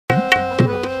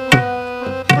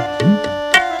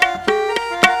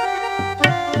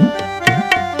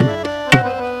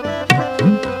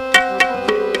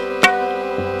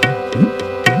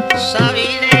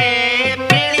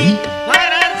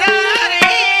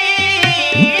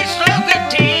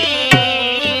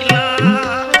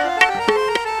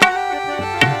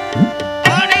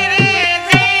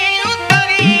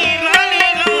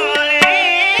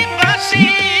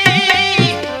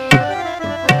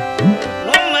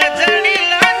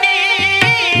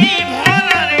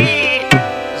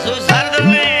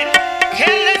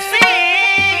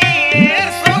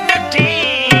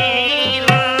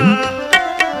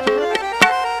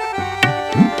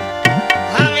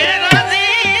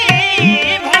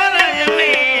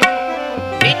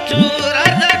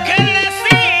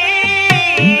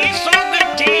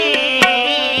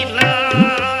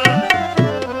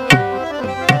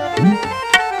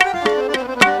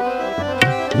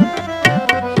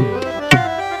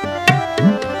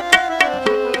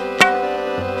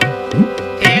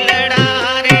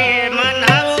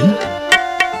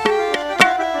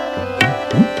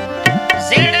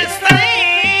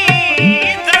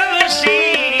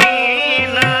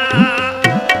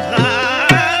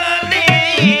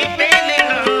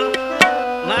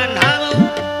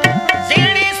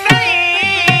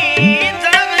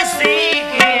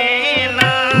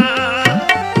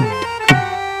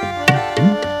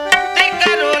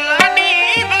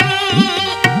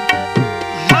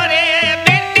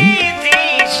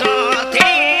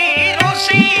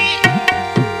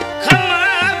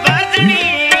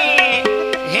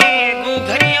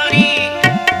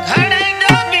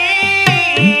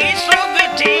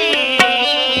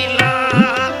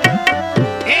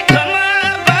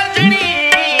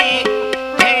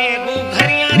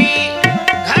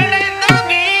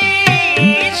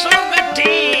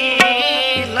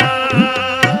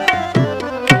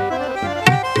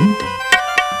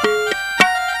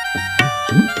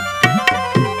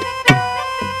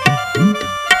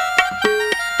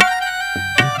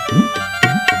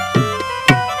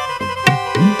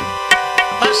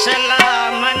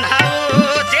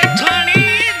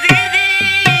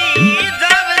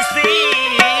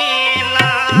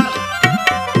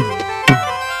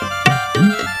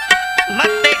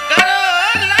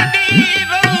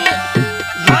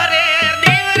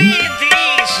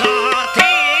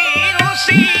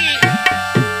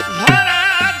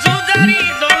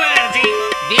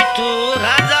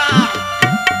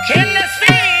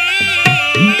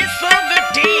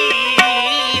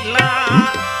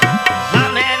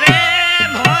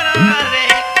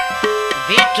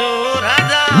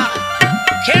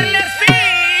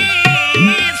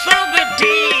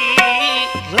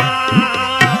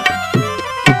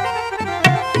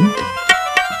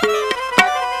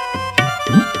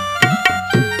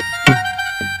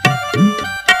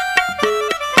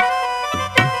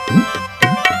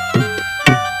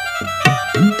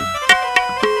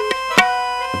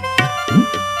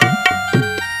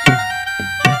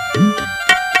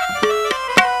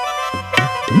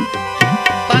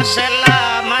बसला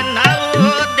मनाऊ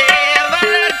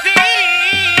देवरसी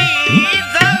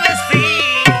जवसी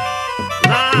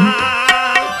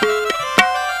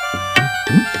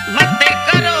मत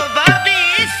करो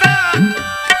बाबी सा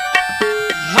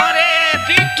मोरे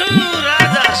पिठू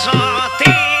राजा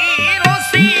साथी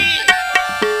रोसी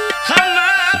खमा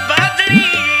बाजरी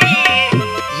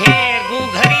हे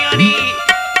गुघरियानी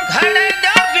घड़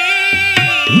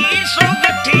दबी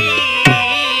सोगठी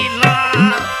ना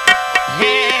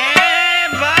हे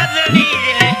बाजरी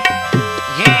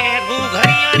हे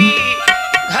गुघरियानी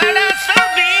घड़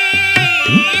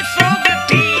सबी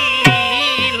सोगठी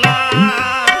ना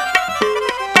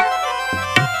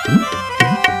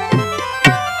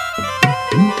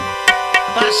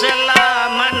बसला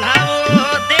मनाऊ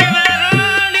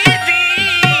देवरानी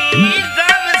जी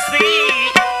जवसी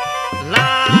ला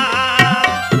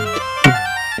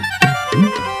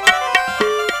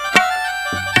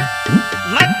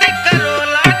मत करो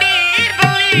लाडी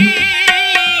बोली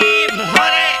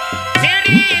मोरे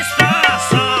सीढ़ी सा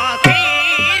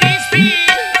तेरी सी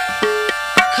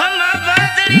खमा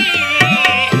बाजरी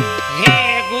हे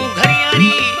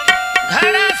गुघरियानी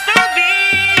घड़ा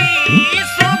सबी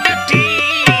सोगठी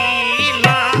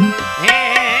ला हे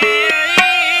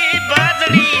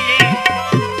बाजरी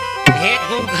हे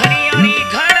गुघरियानी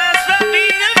घड़ा सबी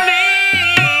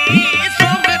में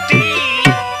सोगठी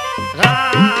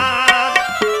रात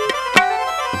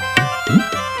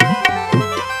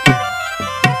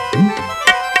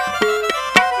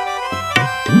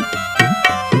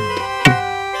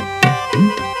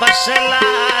बसला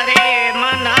रे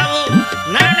मनाऊ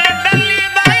नन दली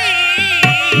बाई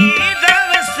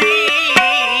जवसी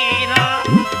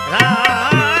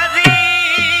राजी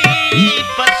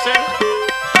बसला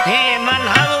हे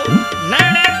मनाऊ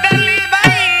नन दली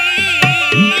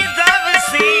बाई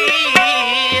जवसी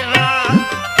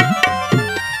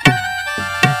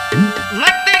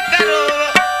मत करो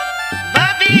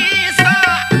बाबी सा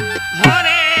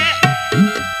मोरे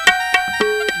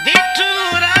बिट्टू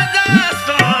राजा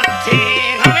साथे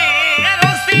हमें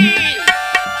रोसी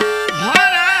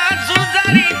मोरा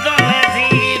जुजारी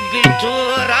दोनजी बिट्टू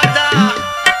राजा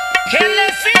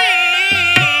खेलसी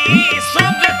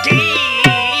सोगठी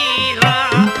ला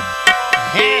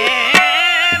हे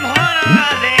मोरा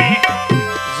रे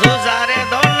जुजारे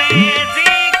दोनजी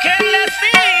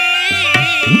खेलसी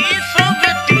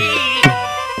सोगठी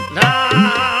ला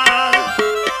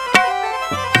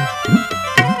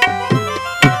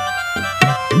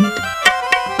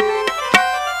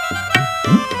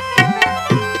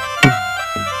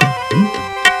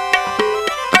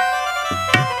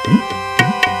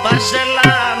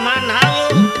बसला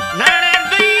मनाऊ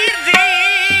नड़बीर जी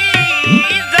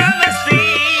जवसी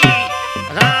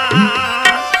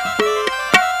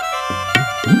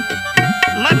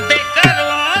मत करो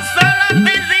सड़त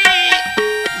जी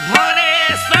मोरे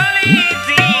सड़ी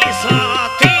जी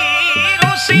साथी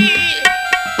रोसी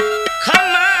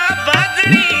खमा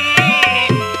बाजरी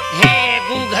हे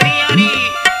गुघरियानी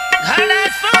घड़ा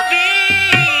सबी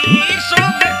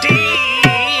सोगठी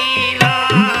ला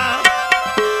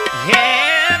हे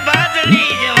बाजरी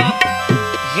जो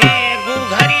हे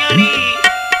गुघरियानी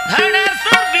घड़ा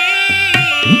सबी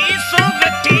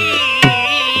सोगठी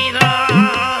ला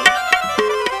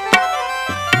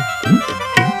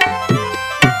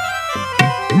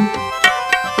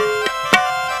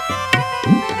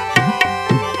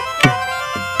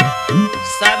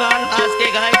साहबान आज के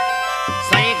गायक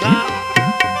साईं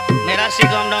खां मेरा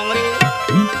सिगम डोंगरी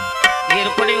ये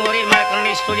रिकॉर्डिंग हो रही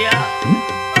माइक्रोनी स्टूडियो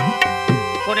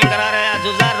रिकॉर्डिंग करा रहे हैं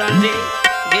जुजार रणजी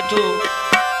बिट्टू